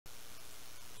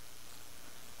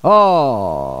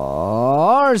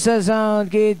Horses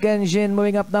out, Kid Kenshin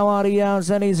moving up now.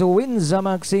 Arias and is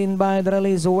Mmtci by the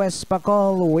release. West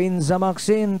Pakol.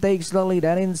 Mmtci takes the lead,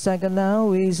 and in second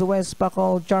now is West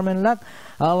Pakol. Charming Luck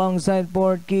alongside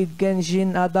Port Kid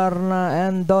Kenshin, Adarna,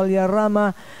 and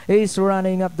Dollarama is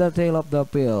running up the tail of the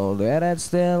field. And it's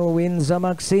still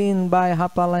Mmtci by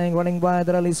Hapalang running by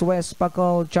the release. West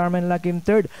Pakol. Charming Luck in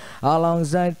third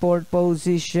alongside Port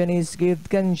position is Kid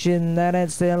Kenshin, and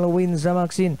it's still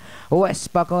Mmtci.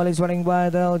 West Pakol is running by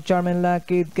the Charming Luck.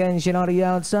 Kid Kenshin on the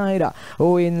outside.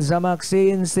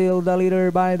 Mmtci still the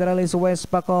leader by the release. West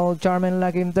Pakol. Charming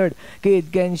Luck in third. Kid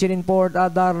Kenshin in fourth.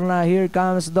 Adarna. Here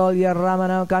comes Dollarama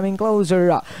now coming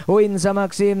closer.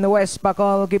 Mmtci, West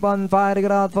Pakol keep on fighting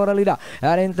it out for the leader.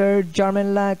 And in third,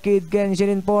 Charming Luck. Kid Kenshin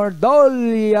in fourth.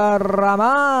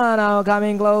 Dollarama now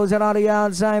coming closer on the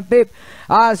outside. Pip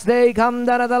as they come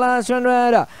down at the last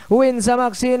 100.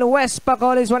 Mmtci, West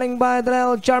Pakol is running by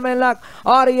the Charming Luck.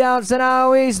 On the outside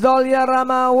now is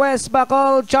Dollarama. West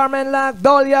Pakol, Charming Luck,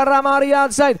 Dollarama on the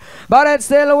outside. But it's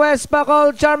still West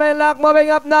Pakol, Charming Luck moving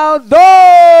up now.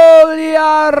 Dollarama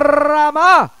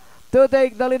to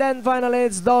take the lead, and finally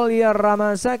it's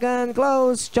Dollarama. Second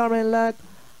close, Charming Luck,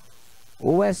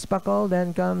 West Pakol.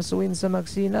 Then comes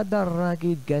Mmtci, Adarna,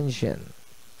 Kid Kenshin.